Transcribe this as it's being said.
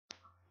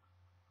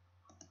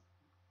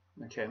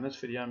Okay, in this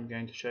video I'm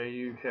going to show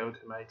you how to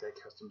make a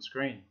custom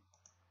screen.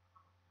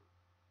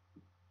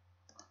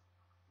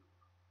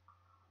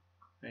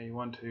 Now you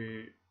want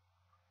to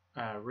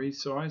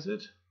resize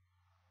it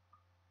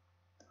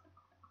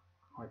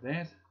like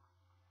that,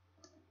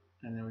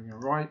 and then we can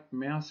right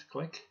mouse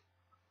click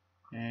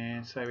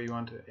and say we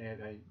want to add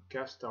a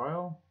gust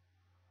style.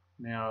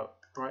 Now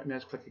right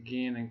mouse click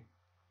again and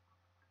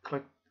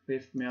click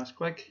left mouse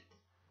click,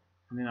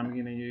 and then I'm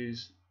going to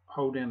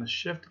hold down the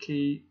shift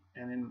key,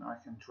 and then I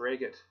can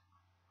drag it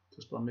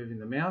just by moving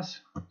the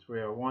mouse to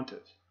where I want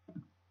it.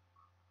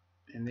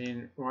 And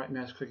then right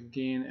mouse click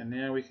again, and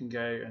now we can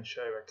go and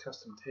show a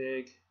custom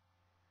tag.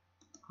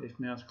 Left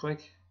mouse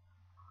click,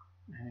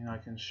 and I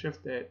can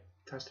shift that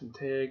custom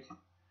tag.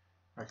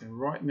 I can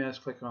right mouse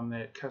click on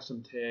that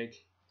custom tag.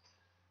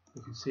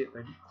 We can set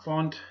the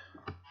font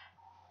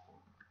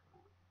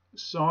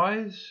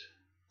size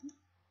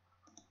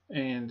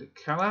and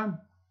color,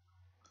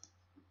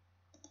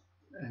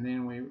 and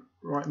then we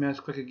right mouse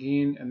click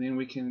again, and then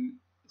we can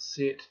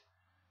set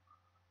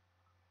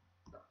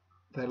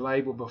the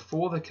label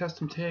before the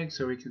custom tag,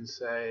 so we can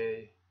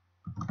say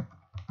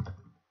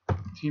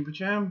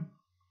temperature,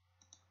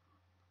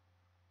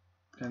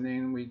 and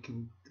then we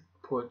can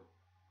put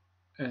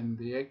in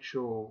the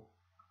actual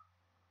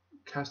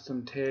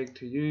custom tag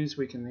to use.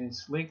 We can then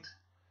select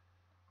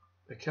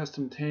the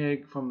custom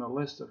tag from the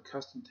list of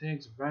custom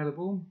tags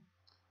available,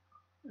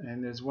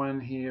 and there's one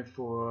here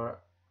for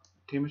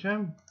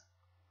temperature,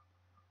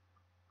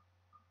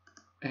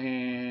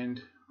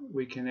 and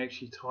we can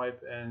actually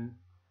type in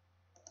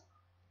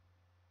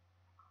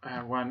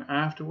one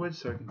afterwards,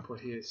 so I can put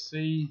here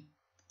C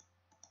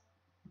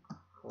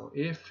or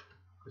F.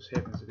 This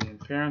happens to be in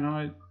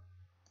Fahrenheit.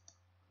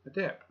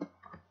 Adapt,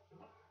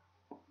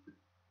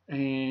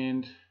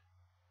 and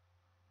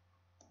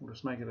we'll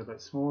just make it a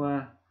bit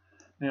smaller.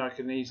 Now I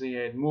can easily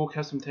add more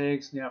custom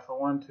tags. Now if I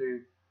want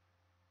to,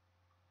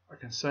 I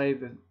can save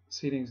the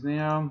settings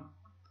now,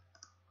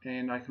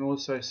 and I can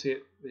also set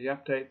the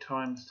update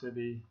times to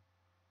be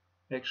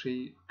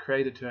actually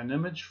created to an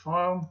image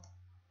file,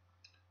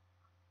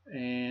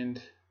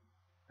 and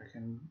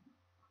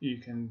you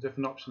can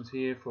different options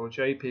here for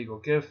JPEG or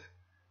GIF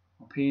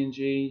or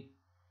PNG.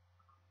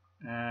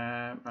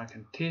 I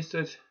can test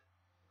it,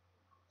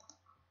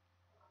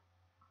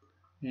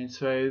 and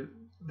so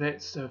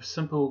that's a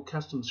simple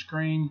custom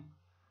screen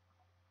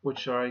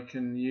which I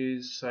can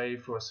use, say,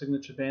 for a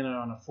signature banner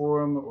on a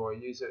forum, or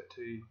use it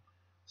to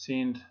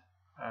send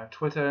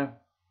Twitter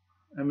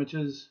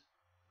images,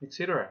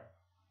 etc.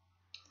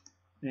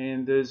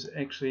 And there's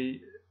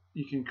actually,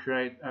 you can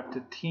create up to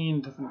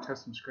 10 different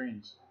custom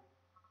screens.